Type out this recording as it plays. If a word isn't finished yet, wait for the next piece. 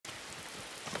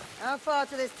How far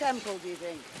to this temple, do you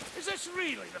think? Is this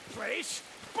really the place?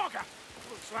 Bugger!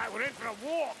 Looks like we're in for a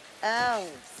walk.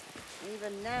 Elves.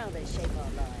 Even now they shape our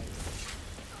lives.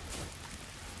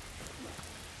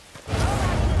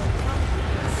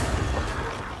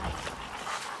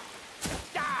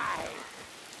 Die!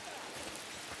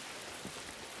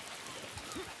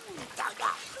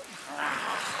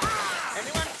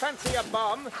 Anyone fancy a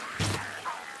bomb?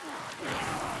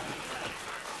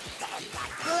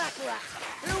 Blackrat!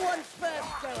 Who wants first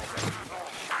go at it?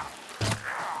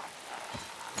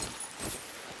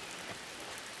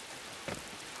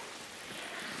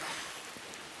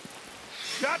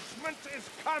 Judgment is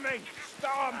coming,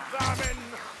 Storm Vermin!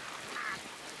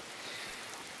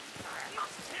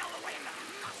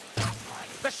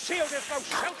 The shield is no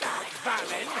shelter,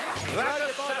 Vermin! That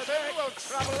assassin will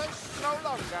trouble us no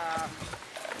longer.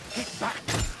 Keep back,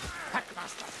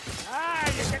 Packmaster! Ah,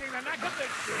 you're getting the knack of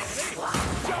this, really!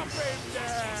 Jump him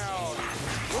down!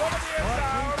 Grenadier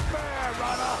down, bear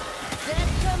runner!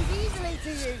 Death comes easily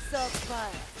to you,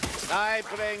 Saltspire. I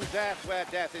bring death where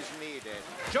death is needed.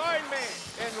 Join me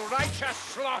in righteous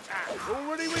slaughter.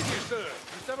 Already with you, sir.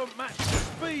 Just haven't matched the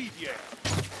speed yet.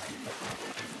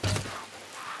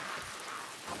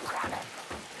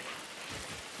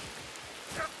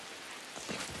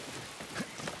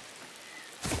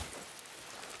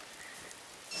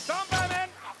 Stormvermin!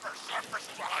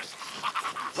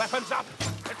 Weapons up!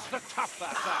 It's the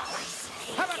tougher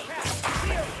side. Have a care!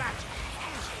 Feel that!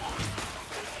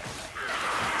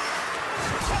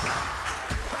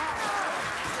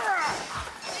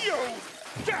 You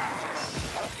die!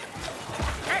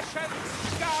 Ashen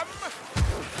scum!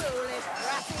 Foolish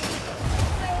bratty.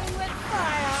 Playing with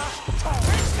fire.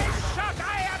 With this shot I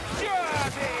abjure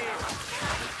thee!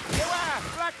 You are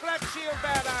Black Blood Shield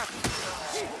Bearer!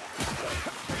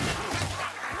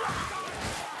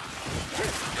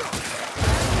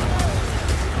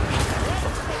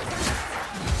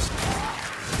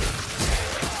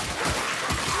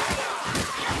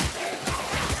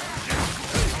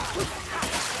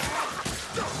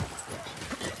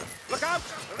 Look out!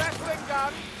 Wrestling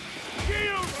gun!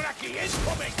 Shield Racky is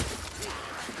coming!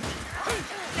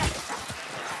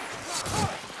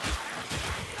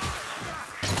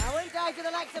 I won't die to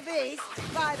the likes of these.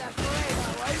 By the flame,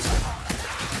 I won't.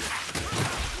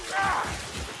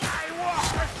 I walk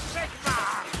with Sigma!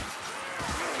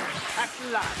 At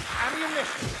last,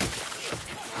 ammunition!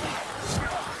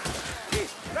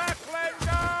 Wrestling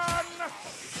gun!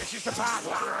 This is the bad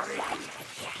one.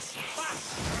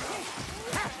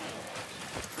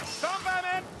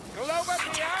 Stormvermin! Globe of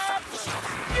the Arms!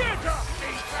 Get off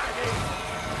me, Faggy!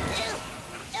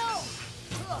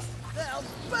 They'll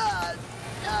burn!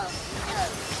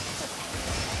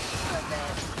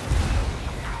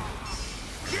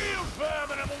 Shield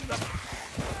Vermin among them!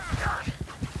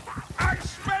 I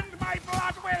spend my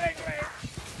blood willingly!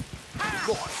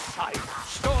 Good sight!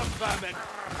 Stormvermin!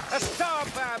 A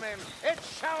Stormvermin! It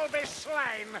shall be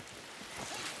slain!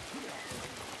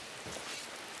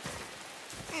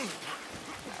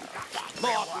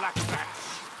 More black rats!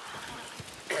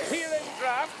 Healing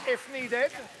draft if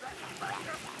needed.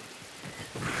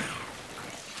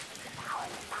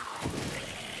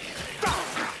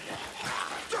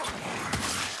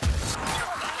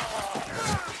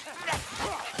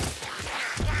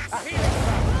 A healing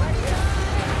draft!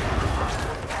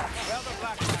 Well, the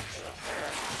black rats.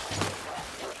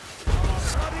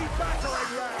 Bloody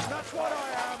battering ram, that's what I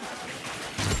am!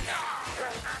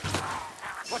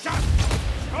 Watch out!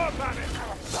 Storm Vermin!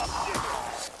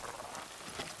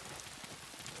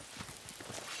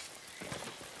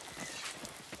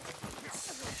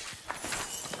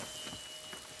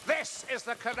 This is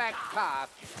the correct path.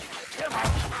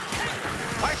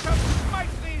 I shall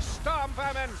smite these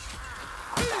Stormvermin!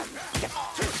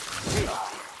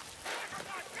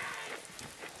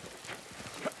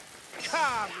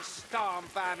 Come,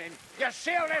 Stormvermin! Your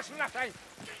shield is nothing!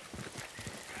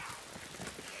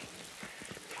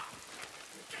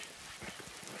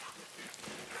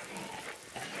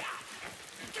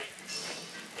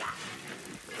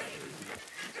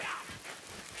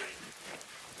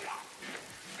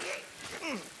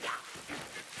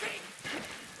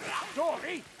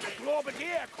 Dory, the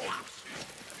Globadier comes!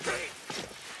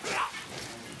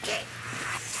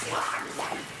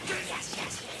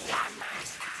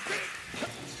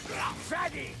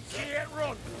 Faggy, see it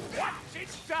run! Watch it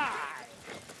die!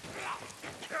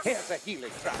 Here's a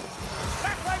healing trap.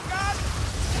 Backline gun!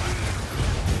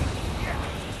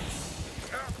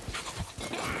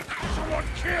 Someone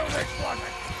kill this one!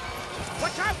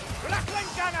 Watch out!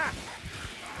 Rattling gunner!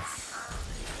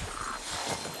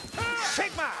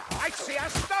 Sigma! I see a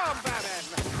Stormvermin!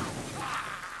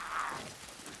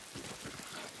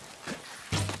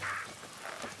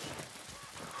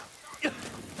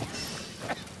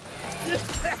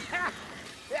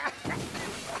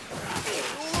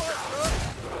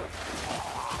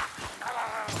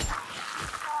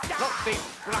 These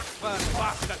blackburn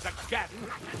bastards again!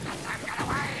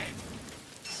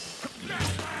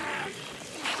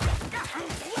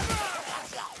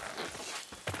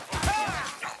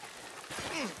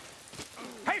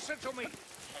 Hasten to me!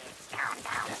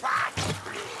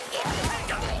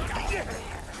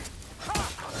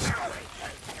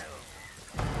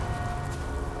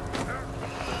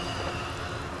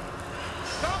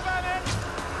 Stop at it!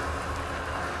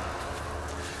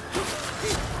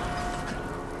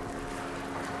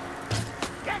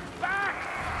 Get back!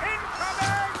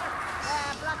 Incoming!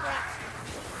 Black rats.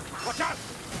 Watch out!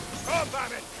 Storm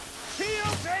vermin!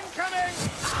 Shields incoming!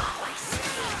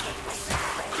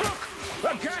 Look!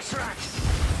 The gas rat!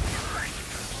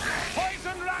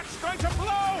 Poison rat's going to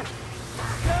blow!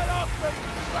 Get off the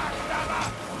backstabber!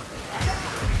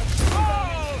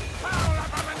 Oh! Foul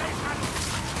abomination!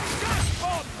 Gas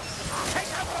bomb!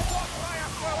 Take out the warp fire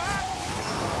thrower!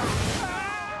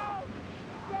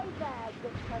 Stay bad,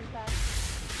 this hunter.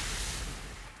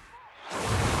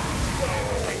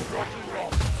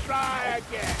 Try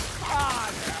again!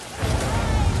 Hard!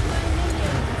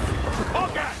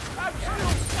 Ogre!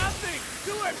 Absolute nothing!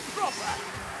 Do it proper!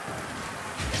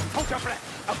 Hold your breath!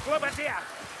 A Globatia!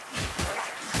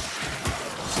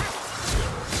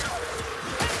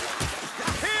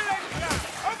 Healing gun!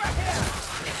 Over here!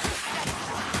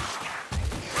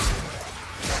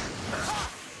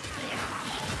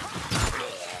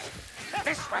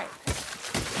 This way!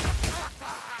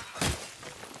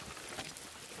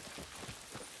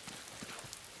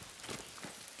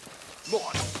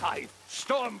 More scythe!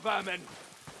 Storm vermin!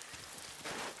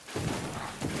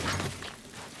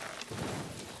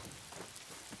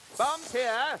 Bombs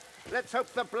here. Let's hope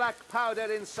the black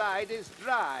powder inside is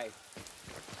dry.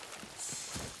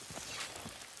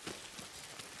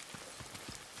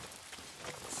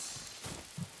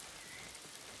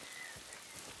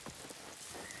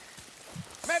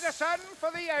 Medicine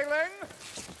for the ailing.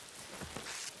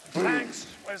 Thanks,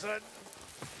 wizard.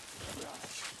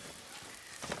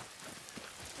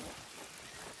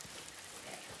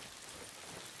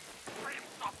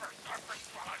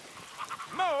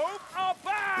 Move or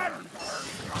burn!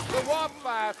 The warp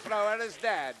fire thrower is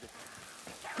dead.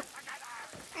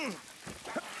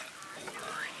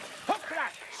 Hook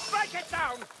rat! Strike it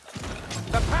down!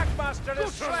 The packmaster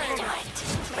is slain!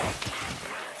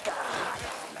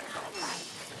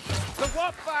 The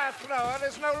warp fire thrower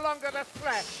is no longer a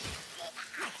threat.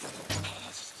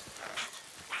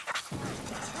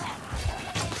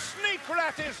 Sneak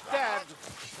rat is dead.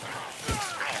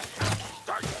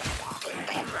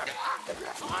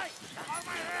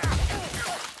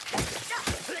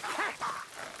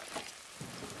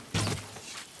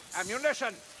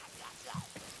 Ammunition!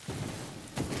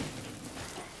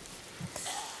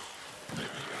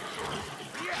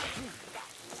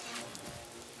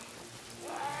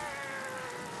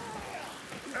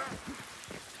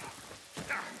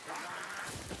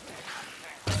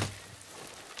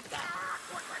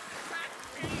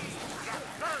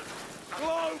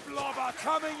 Globe lobber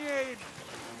coming in!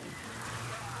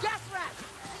 Gas rat!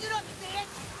 Did you not see it?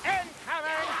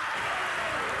 Incoming!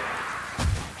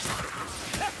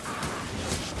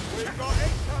 We've got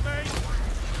incoming!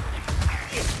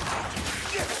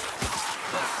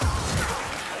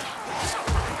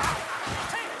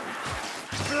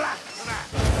 Black rat!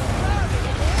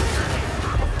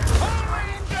 Holy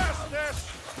injustice!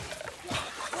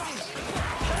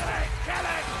 Kill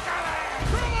it!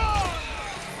 Come on!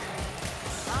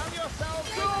 Calm yourself!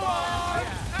 Go on!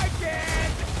 Again!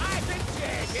 I can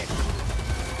take it!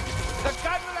 The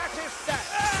gun rat is dead!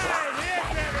 Hey, here's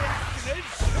where the action is!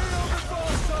 Shield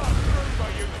before start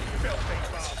through, you filthy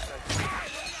bastard!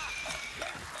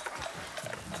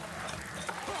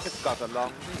 It's got a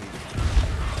long lead.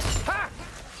 Ha!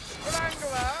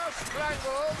 Strangler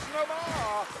strangles no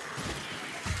more!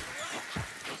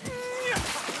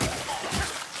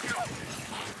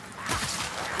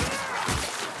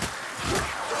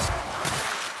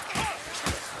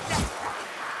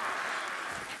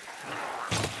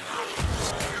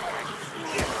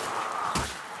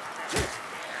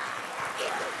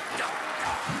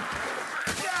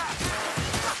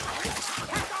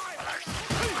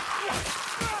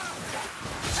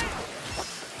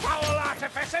 Foul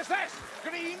artifice is this?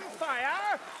 Green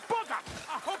fire? Bugger!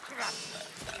 A hook rat!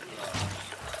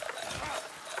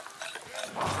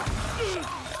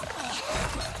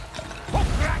 Hook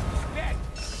rat's dead!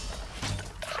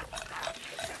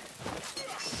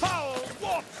 Foul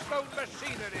warpstone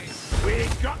machinery! We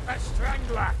got the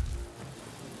strangler!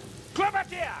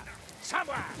 Globatia!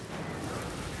 Somewhere!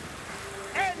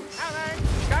 Incoming!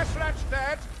 Gas rat's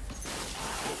dead!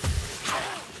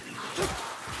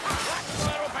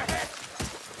 Blackbird overhead!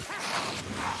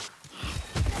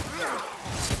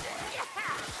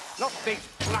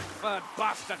 Blood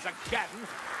bastards again!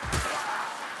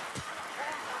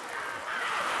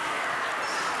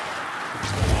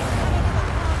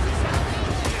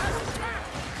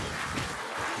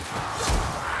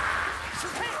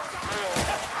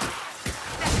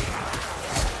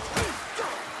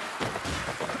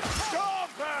 Storm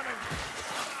vermin!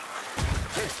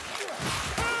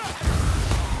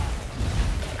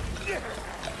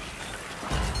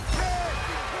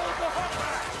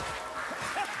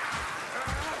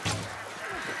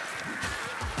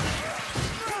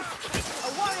 A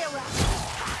warrior rat!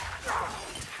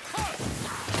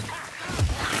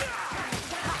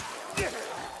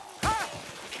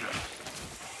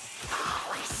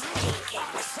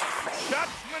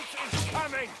 Judgment is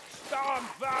coming, storm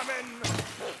vermin!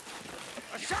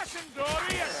 Assassin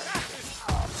glory, assassin!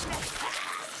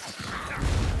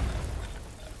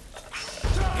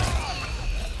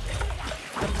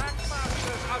 The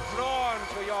Packmasters are drawn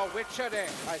to your witchery,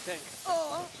 I think.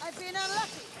 Or I've been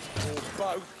unlucky. Or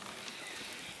both.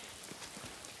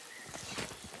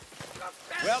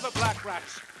 Well, the Black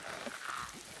Rats.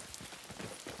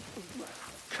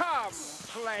 Come,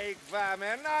 plague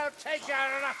vermin, I'll take your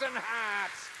rotten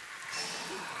hearts.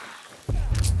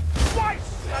 Twice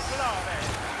the glory!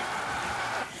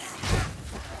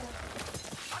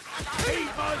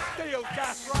 Heed my steel,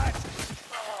 gaslight!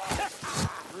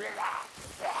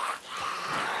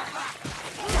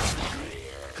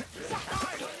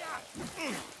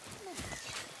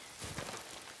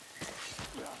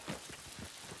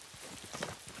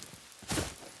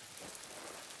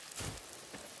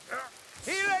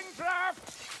 Healing draft!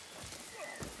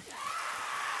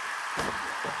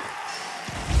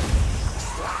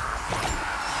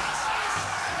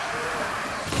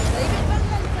 Leave it for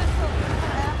later, Sawyer.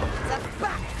 The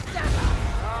backstabber!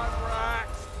 Alright.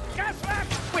 Gaslight!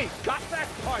 We've got that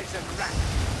poison rat.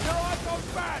 No, I've gone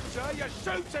bad, sir. You're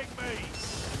shooting me!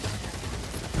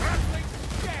 Rattling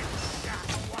dead,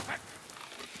 gaslight!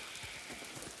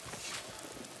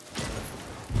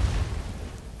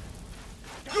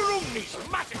 Grumney's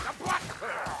magic a black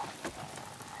pearl!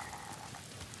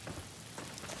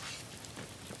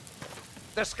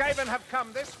 The Skaven have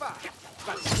come this far,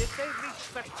 but did they reach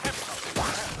the temple?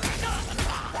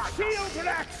 Shield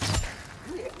rats!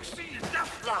 See the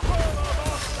fluff!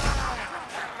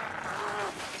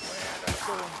 Where the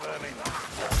storm vermin?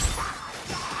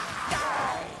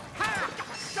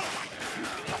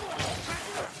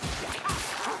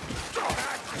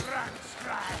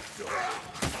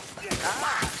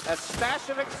 A stash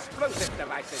of explosive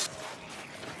devices.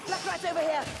 Black rat's over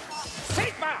here!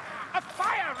 Sigma! A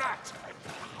fire rat!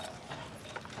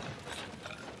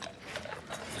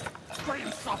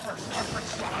 Green suffers every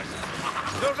slice!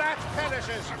 The rat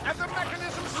perishes, and the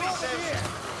mechanism ceases.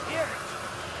 Here!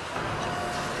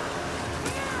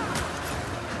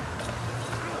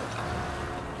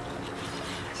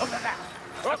 Look at that!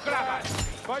 Look grab us!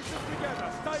 Fight them together!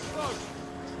 Stay close!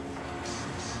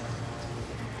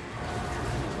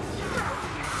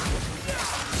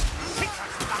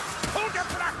 Hold your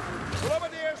back!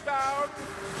 Grenadiers down!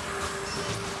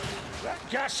 That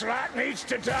gaslight needs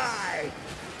to die!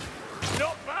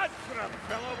 Not bad for a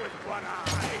fellow with one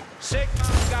eye! Sigma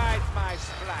guides my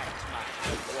sprites, my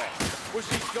good boy. Was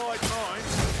he guide mine?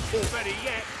 Or better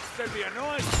yet, there'd be a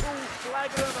nice full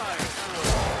flag of ale.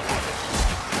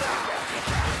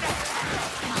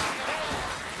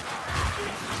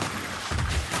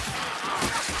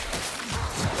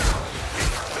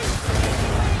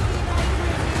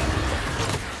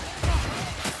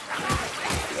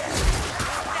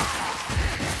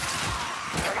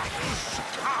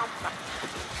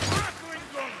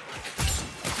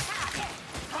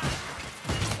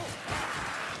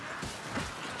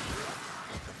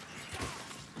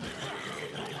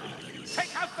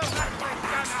 Take out the rattling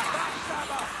gunner!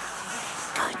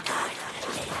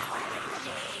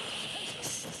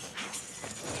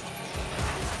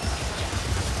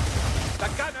 The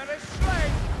gunner is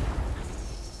slain!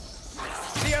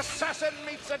 The assassin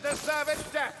meets a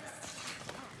deserved death!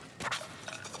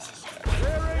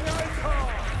 Hearing I call!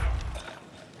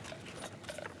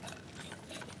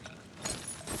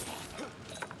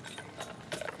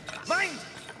 Mind!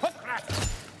 Hook rat!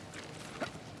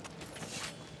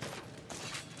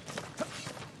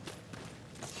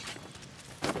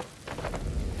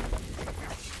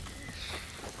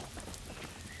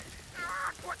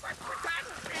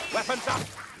 Weapons up!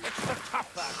 It's the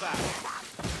tougher guy!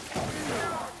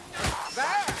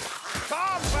 There!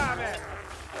 Storm vermin!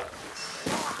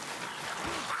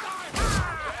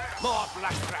 More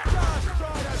black rats! Just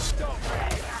try to stop me!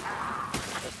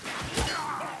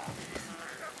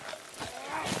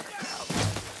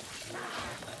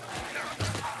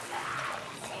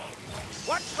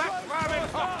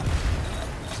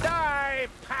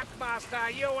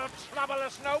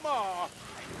 us no more.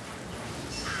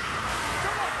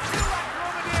 Come on, kill that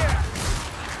grenadier!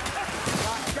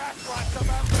 That gas lights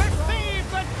about to receive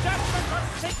the judgment of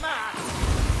Sigma!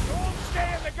 Don't stay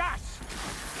in the gas!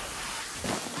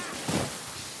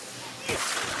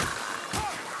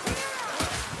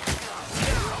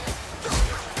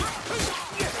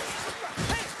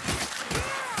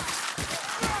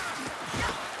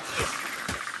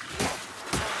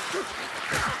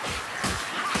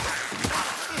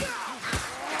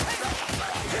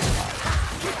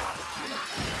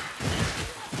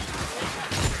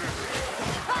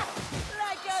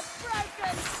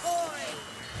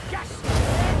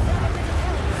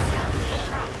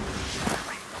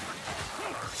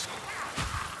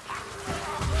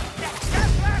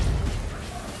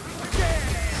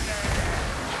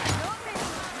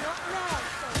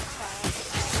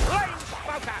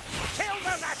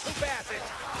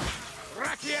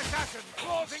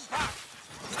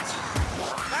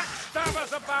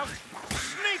 About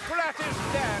Sneak Rat is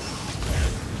dead.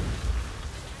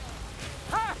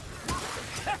 Ha!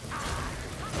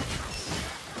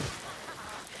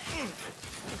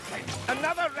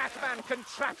 Another Ratman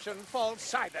contraption falls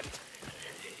silent.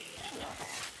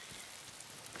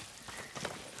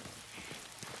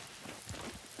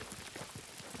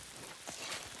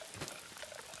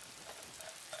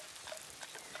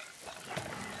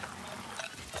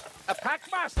 A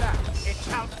Packmaster, it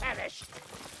shall perish.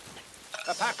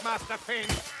 The Packmaster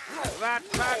Fiend. That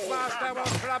Packmaster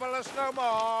will trouble us no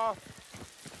more.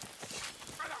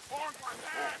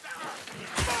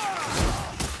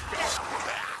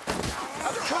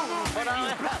 A tool for our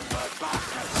help.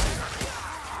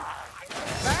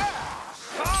 There!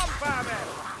 Storm Vermin!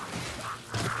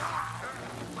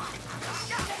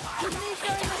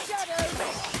 Nico in the shadows!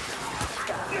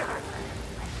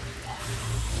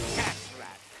 Cat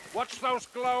rat. Watch those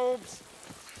globes.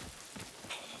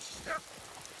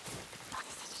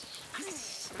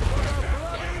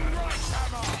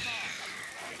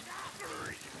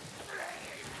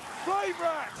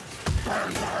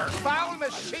 Foul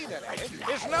machinery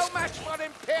is no match for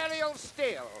Imperial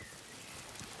steel.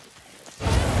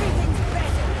 Everything's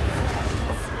better!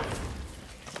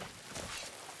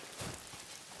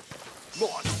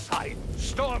 More sight,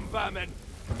 Storm Vermin.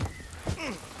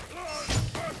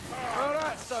 Well,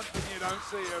 that's something you don't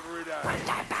see every day.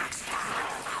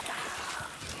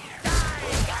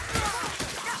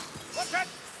 Look at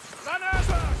runners!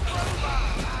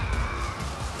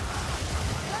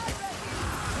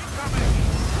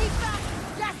 He's back!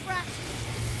 Gas rat!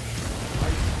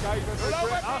 Gave us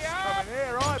regret us coming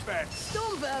here, I bet.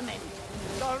 Storm vermin!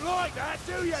 Don't like that,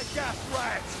 do you, gas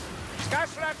rat?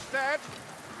 Gas rat's dead.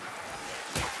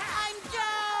 I'm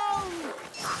down!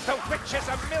 The witch is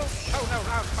a millstone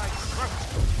around my throat.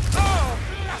 Oh,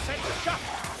 blessed shot!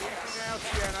 Now,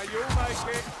 Sienna, you'll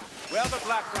make it. Well, the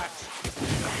black rat.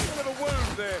 A little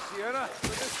wound there, Sienna,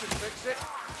 but this should fix it.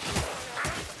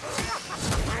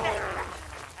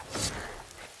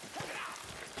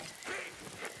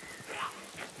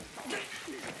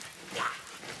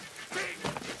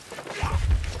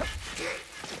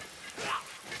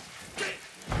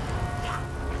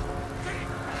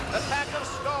 Attack of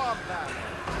storm now.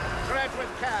 Tread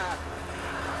with care.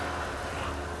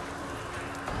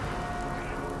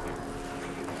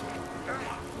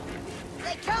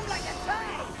 They come like a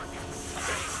tide!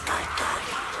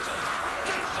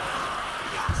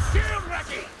 Shield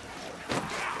ready.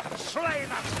 Slay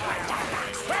the fire.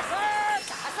 Weapons!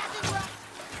 Assassin rat!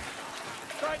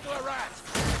 Straight to a rat.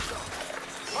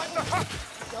 Right the hook.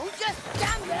 Don't just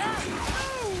stand there!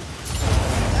 Move!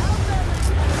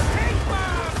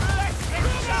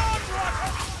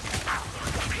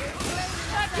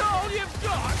 That's all you've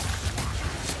got?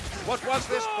 What was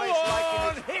this place like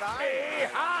in its hit prime? me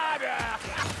harder!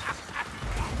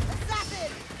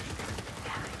 Assassin!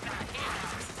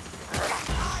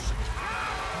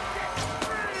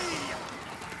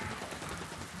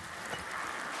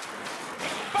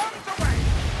 Bombs away!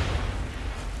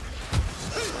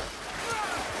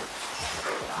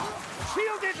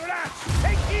 Shielded rats,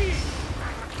 take heed!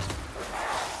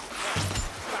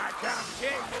 I can't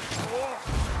change this war.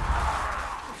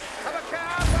 Have a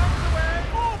car, bombs away!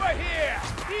 Over here!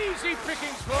 Easy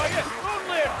pickings for you!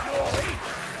 Only a goalie!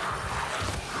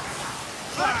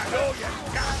 Back all you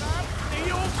can! The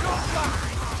old got back!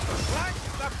 Like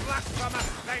the blasphemous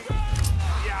thing!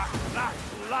 Yeah, that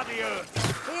bloody earth!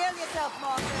 Heal yourself,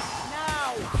 Marcus,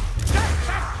 now!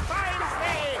 Justice finds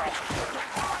thee!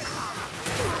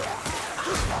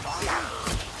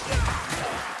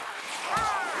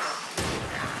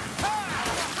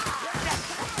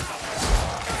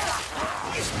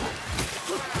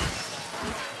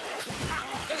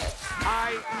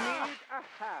 I need a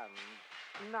hand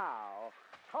now.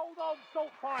 Hold on,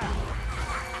 salt fire.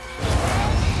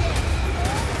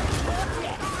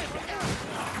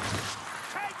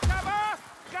 Take cover!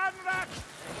 Gun rat!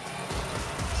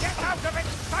 Get out of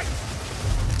its sight!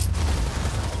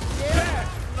 Dead,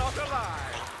 not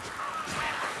alive!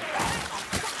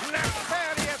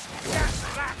 Nefarious gas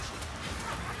rat!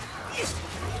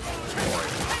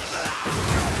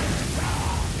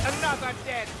 Another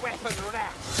dead weapon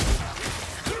rat!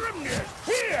 Grimness!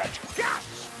 Weird! Gas!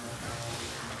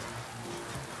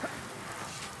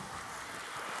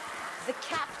 The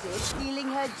captive stealing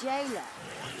her jailer.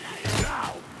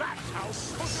 Now, that's how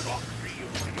Sutterok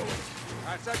used to do it.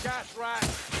 That's a gas rat!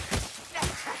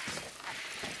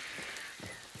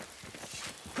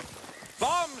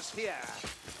 Bombs here!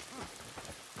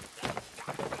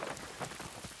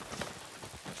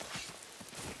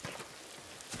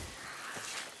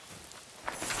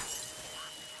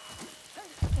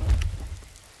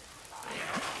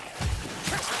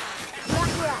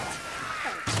 Black rat.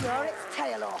 Tear its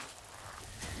tail off.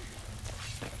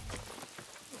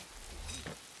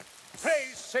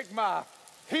 Praise Sigma!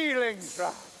 Healing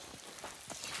draft!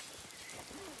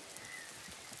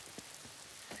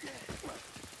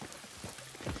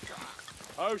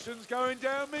 Ocean's going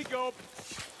down me gob.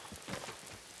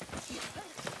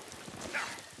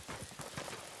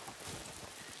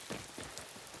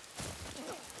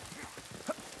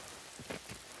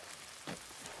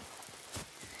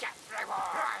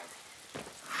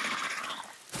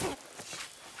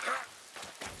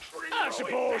 I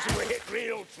suppose if we hit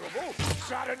real trouble,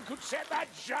 Saturn could set that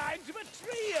giant of a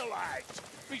tree alight.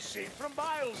 Be seen from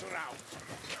miles around.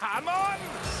 Come on!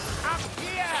 Up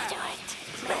here!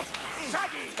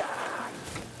 Saggy!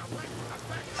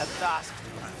 At last.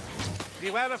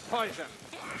 Beware of poison.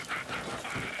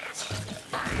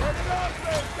 Get it off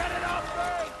me! Get it off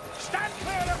me! Stand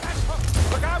clear of that hook!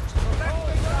 Look out!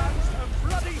 Holy lands and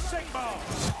bloody Sigma!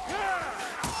 Yeah!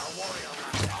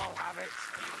 I'll have it.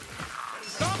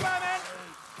 Stop, vermin!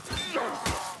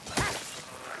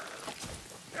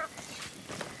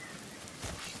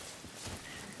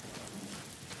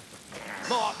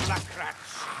 More black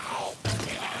rats.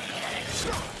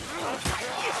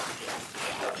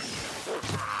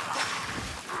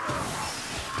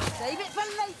 Save it for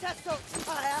later,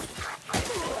 Saltfire.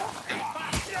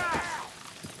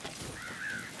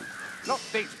 Not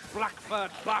these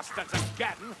black-furred bastards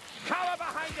again! Cower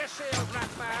behind your shield,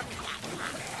 Ratman!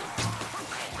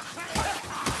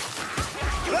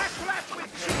 Black rat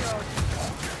with shield!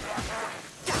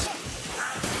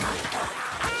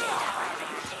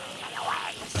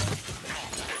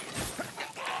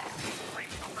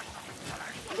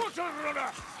 What a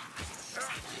runner!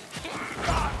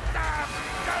 Goddamn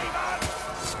demon!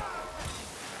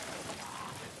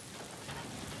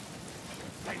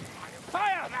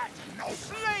 Fire rat!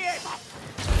 Slay it!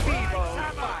 Feeble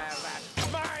fire rat!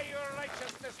 My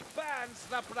righteousness burns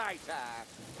the brighter!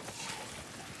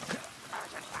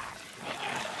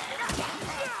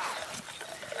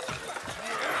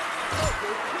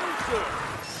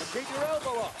 Keep your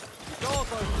elbow up.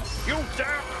 Door's open. You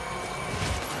damn!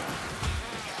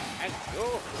 And you,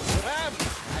 ma'am,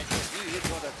 I see it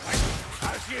for the time.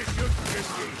 As you should,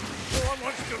 Christy. No one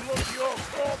wants to look your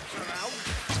corpse around.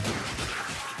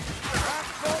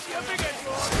 That's what you're big at,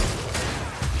 boy.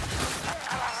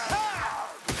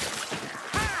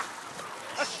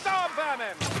 A storm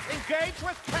vermin! Engage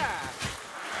with care!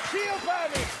 Shield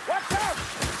vermin! Watch out!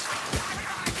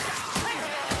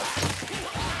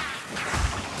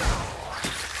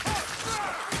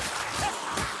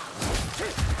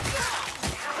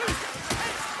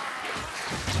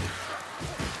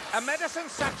 A medicine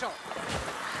satchel!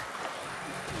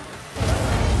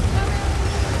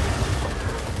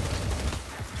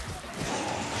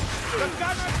 The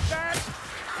gunner's dead!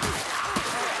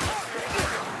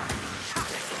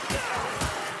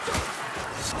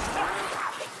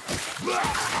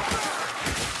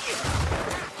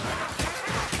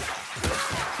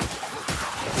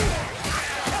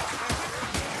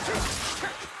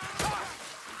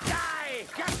 Die!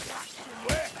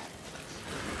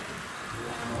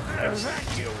 Thank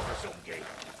you, Wasungi.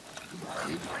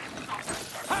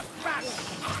 Hop back!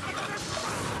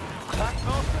 That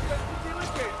master left to deal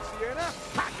again, Sienna.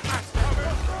 Back, master!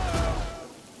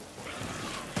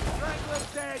 Strangler's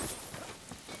dead.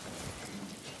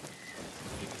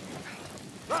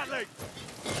 Rattling.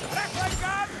 Rattling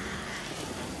gun!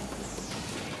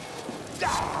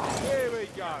 Here we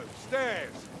go.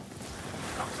 Stairs.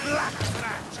 Black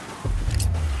rat!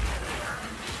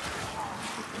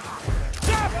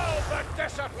 Double the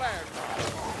discipline.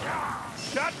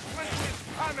 Judgment is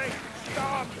coming!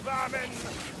 Storm vermin!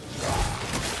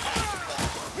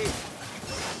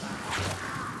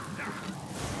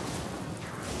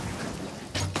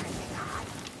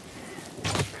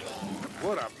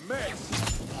 What a mess!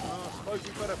 Oh, I suppose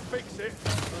you better fix it.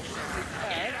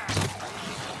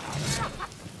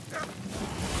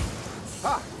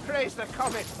 Ah, praise the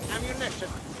comet! Ammunition!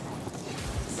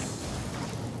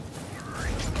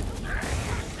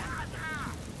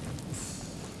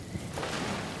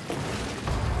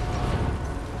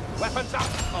 Weapons up!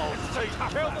 Oh,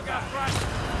 kill the guy!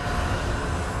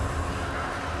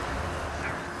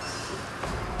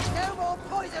 No more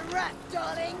poison rat,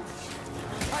 darling!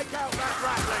 Take out that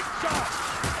rattling! Shot!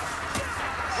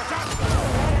 Watch out!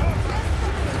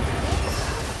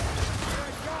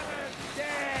 You're gonna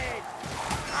dead!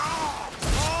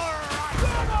 Alright!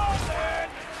 Come on then!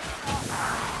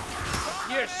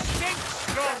 You stink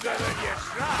stronger than you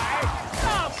try!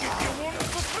 I'll give you one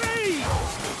for free!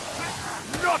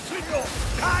 Not enough!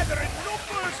 Either in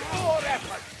numbers or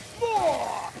effort!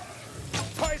 More!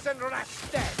 Poison rat's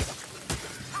dead!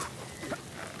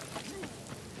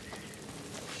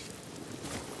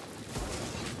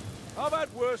 How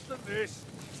about worse than this?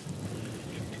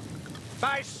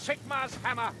 By Sigmar's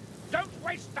hammer! Don't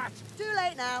waste that! Too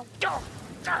late now. Oh,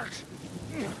 dirt!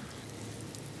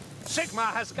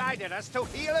 Sigmar has guided us to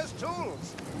healer's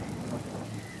tools!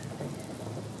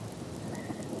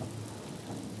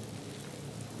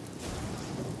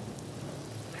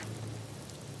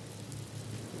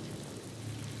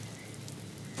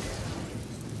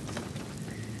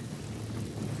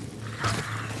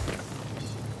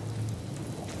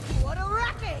 What a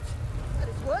racket! But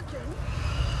it's working.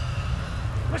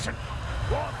 Listen!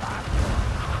 What that?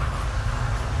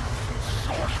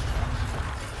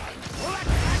 Let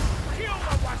that kill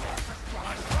the wasp!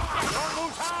 Don't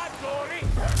lose hard, Dory!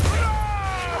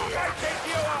 Fighting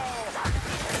duo!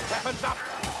 Weapons up!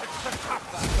 It's the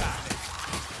tougher bad!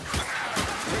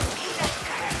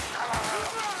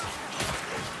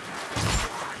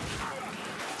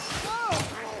 Whoa!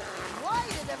 Why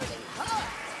does everything hurt?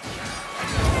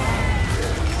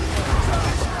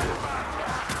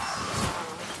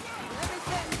 Every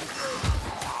sentence is good.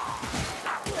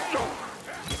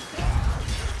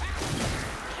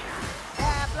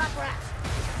 Black rat.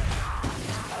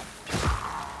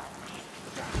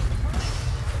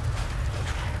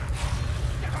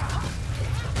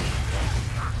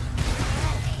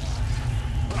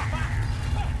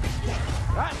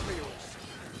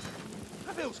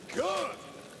 That feels good!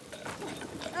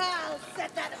 I'll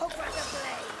set that hook rat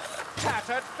ablaze.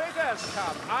 Tattered figures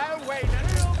come! I'll wait a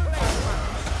little later!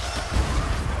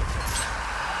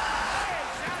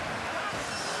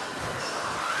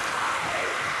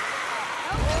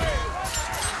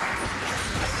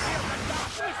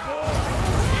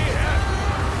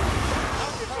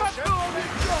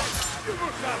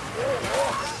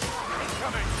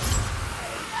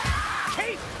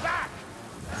 Keep back!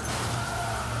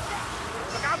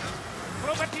 Look out!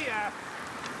 Privateer!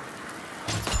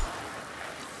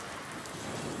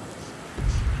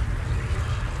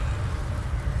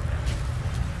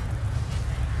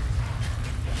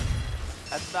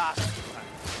 At last!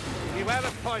 Beware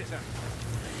of poison!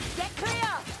 Get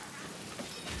clear!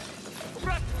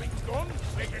 Rattling's gone!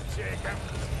 We can take him!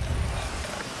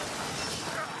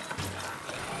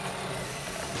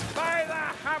 By the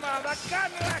hammer, the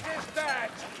gunlet is dead!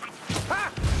 Ha!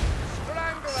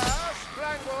 Strangler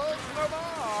strangles no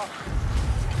more!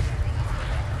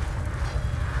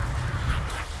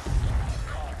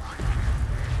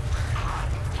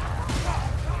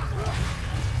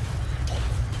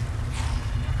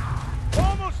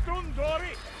 Almost done,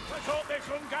 Dory! Let's hope this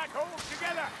one got hold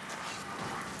together!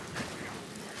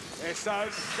 This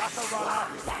sounds just a runner!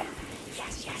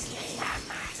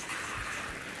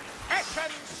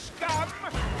 Essen scum!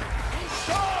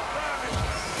 Sword vermin!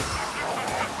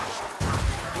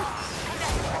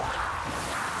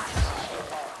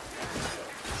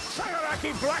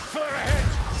 Sagaraki Blackfur ahead!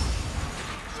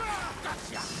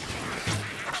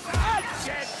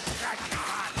 Dead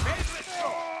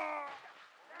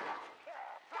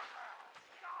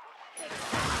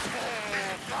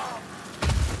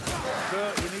Sir,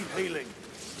 you need healing.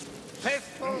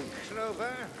 Faithful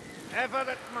Clover, ever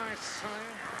at my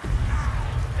side.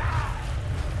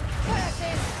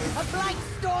 Curses! A blight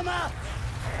stormer!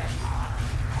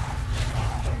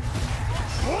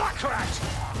 Black rat!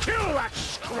 Kill that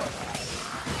scrub!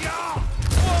 Yeah!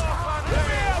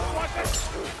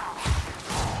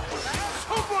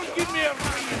 Someone give me a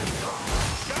read!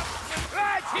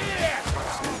 Right here!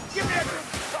 Give me a good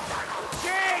shot!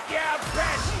 Take your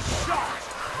best shot!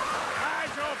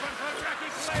 Eyes open for Rocky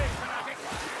Blade, fanatic!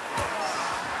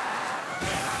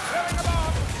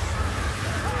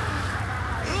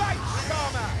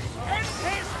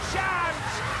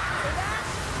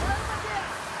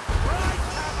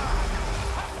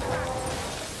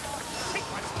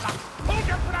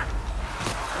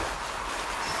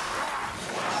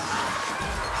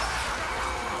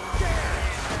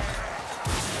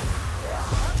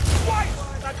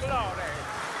 glory.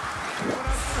 When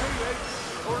I'm feeling,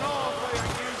 or an arm they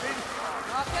are using.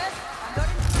 Marcus, I'm not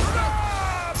in...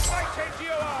 Ah! Fighting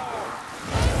you all!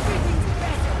 Everything's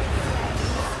better with you.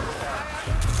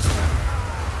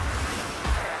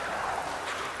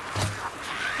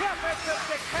 Prophet of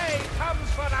decay comes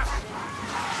for us.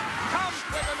 Come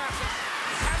to the masses.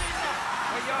 Stand up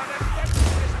for your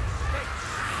redemption is at stake.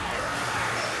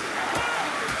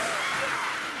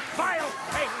 Vile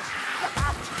things, look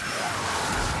out!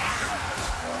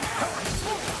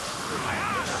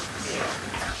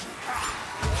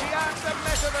 Beyond the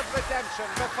measure of redemption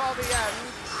before the end.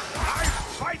 I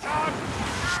fight on!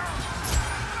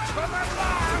 To the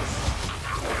last!